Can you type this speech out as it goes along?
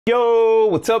Yo,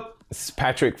 what's up? This is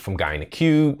Patrick from Guy in the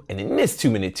Cube, and in this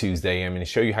 2-Minute Tuesday, I'm going to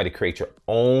show you how to create your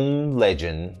own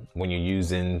legend when you're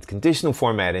using conditional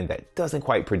formatting that doesn't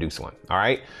quite produce one. All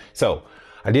right, so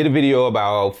I did a video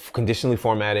about conditionally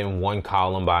formatting one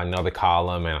column by another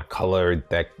column, and I colored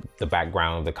the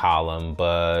background of the column,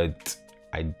 but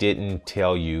I didn't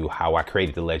tell you how I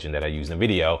created the legend that I used in the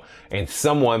video. And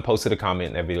someone posted a comment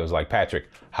in that video, was like, Patrick,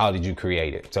 how did you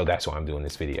create it? So that's why I'm doing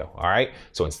this video, all right?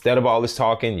 So instead of all this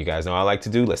talking, you guys know what I like to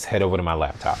do, let's head over to my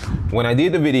laptop. When I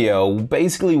did the video,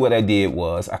 basically what I did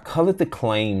was I colored the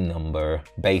claim number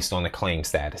based on the claim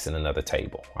status in another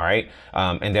table, all right?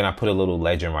 And then I put a little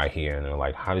legend right here, and they're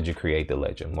like, how did you create the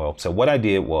legend? Well, so what I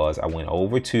did was I went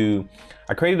over to,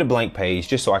 I created a blank page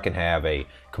just so I can have a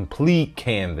complete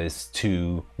canvas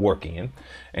to work in.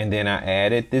 And then I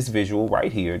added this visual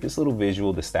right here, this little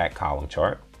visual, the stack column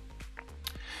chart.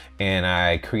 And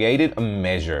I created a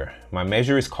measure. My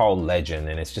measure is called legend,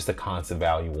 and it's just a constant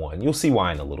value 1. You'll see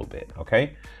why in a little bit,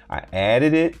 okay? I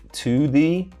added it to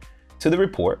the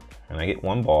report, and I get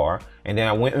 1 bar. And then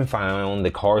I went and found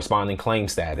the corresponding claim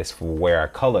status for where I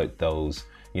colored those,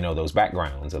 you know, those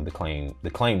backgrounds of the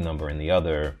claim number and the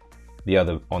other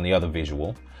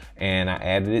visual. And I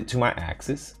added it to my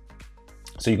axis.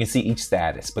 So you can see each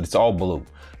status, but it's all blue.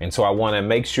 And so I want to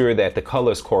make sure that the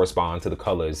colors correspond to the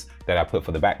colors that I put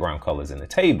for the background colors in the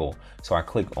table. So I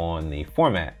click on the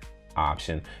format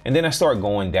option, and then I start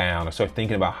going down. I start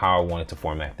thinking about how I wanted to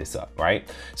format this up, right?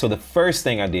 So the first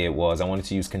thing I did was I wanted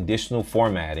to use conditional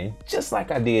formatting, just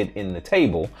like I did in the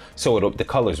table, so the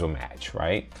colors will match,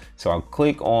 right? So I'll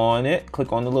click on it,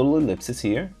 click on the little ellipsis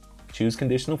here, choose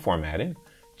conditional formatting,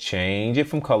 change it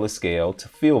from color scale to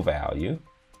fill value,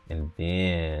 and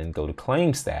then go to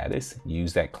claim status,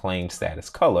 use that claim status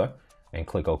color, and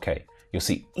click OK. You'll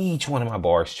see each one of my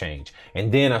bars change.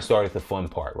 And then I started the fun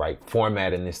part, right?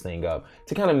 Formatting this thing up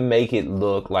to kind of make it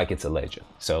look like it's a legend.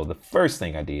 So the first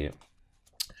thing I did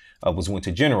was went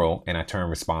to general, and I turned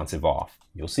responsive off.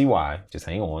 You'll see why, just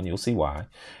hang on, you'll see why.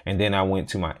 And then I went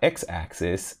to my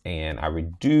X-axis and I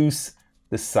reduced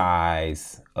the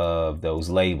size of those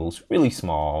labels really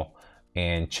small,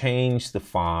 and change the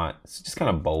font, just kind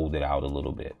of bold it out a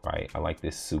little bit, right? I like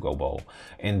this Sugo bold.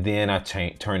 And then I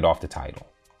turned off the title.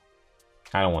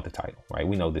 I don't want the title, right?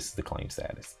 We know this is the claim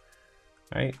status,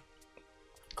 right?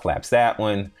 Collapse that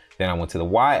one. Then I went to the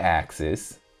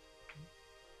Y-axis.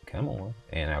 Come on.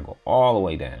 And I'll go all the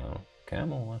way down.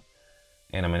 Come on.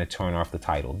 And I'm gonna turn off the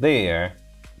title there,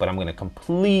 but I'm gonna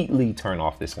completely turn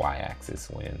off this Y-axis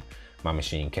when my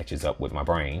machine catches up with my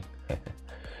brain.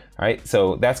 All right,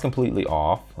 so that's completely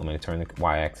off. I'm gonna turn the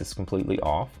Y-axis completely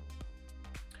off.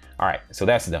 All right, so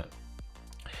that's done.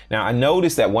 Now I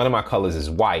noticed that one of my colors is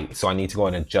white, so I need to go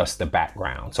and adjust the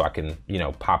background so I can, you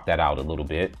know, pop that out a little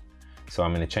bit. So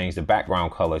I'm gonna change the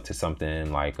background color to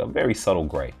something like a very subtle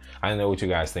gray. I know what you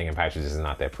guys thinking, Patrick, this is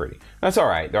not that pretty. That's all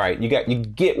right, you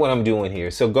get what I'm doing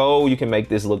here. So you can make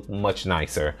this look much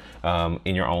nicer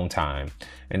in your own time.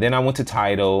 And then I went to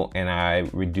title and I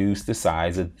reduced the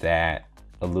size of that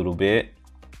a little bit.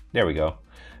 There we go.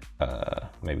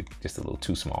 Maybe just a little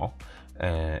too small.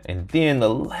 And then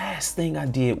the last thing I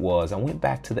did was I went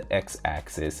back to the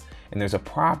X-axis, and there's a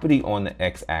property on the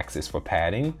X-axis for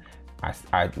padding.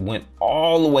 I went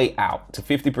all the way out to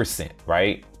 50%,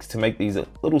 right? To make these a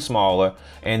little smaller.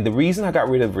 And the reason I got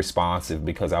rid of responsive,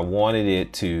 because I wanted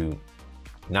it to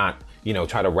not, you know,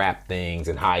 try to wrap things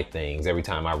and hide things every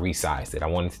time I resized it. I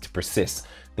wanted it to persist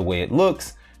the way it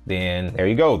looks. Then there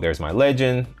you go, there's my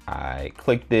legend. I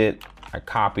clicked it, I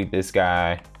copied this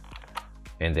guy,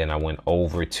 and then I went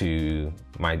over to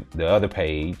the other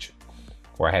page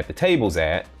where I had the tables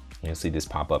at. You'll see this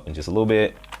pop up in just a little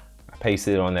bit. I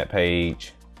pasted it on that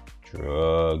page,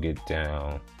 drug it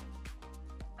down.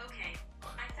 Okay, I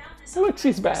found this. Look,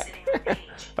 she's back.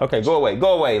 Okay, go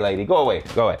away, lady, go away.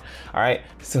 All right,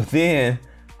 so then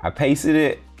I pasted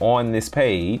it on this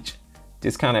page,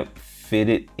 just kind of fit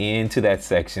it into that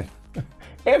section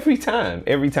every time.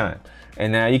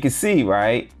 And now you can see,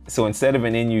 right? So instead of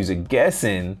an end user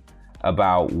guessing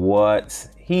about what's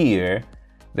here,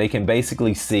 they can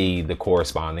basically see the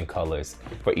corresponding colors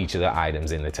for each of the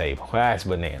items in the table. That's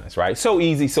bananas, right? So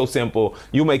easy, so simple.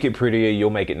 You'll make it prettier,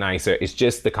 you'll make it nicer. It's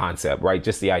just the concept, right?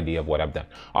 Just the idea of what I've done.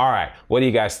 All right, what do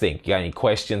you guys think? You got any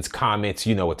questions, comments?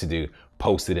 You know what to do.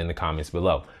 Post it in the comments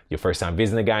below. Your first time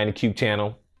visiting the Guy in the Cube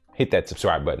channel, hit that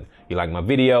subscribe button. You like my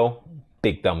video?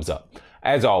 Big thumbs up.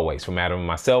 As always, from Adam and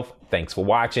myself, thanks for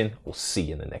watching. We'll see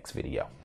you in the next video.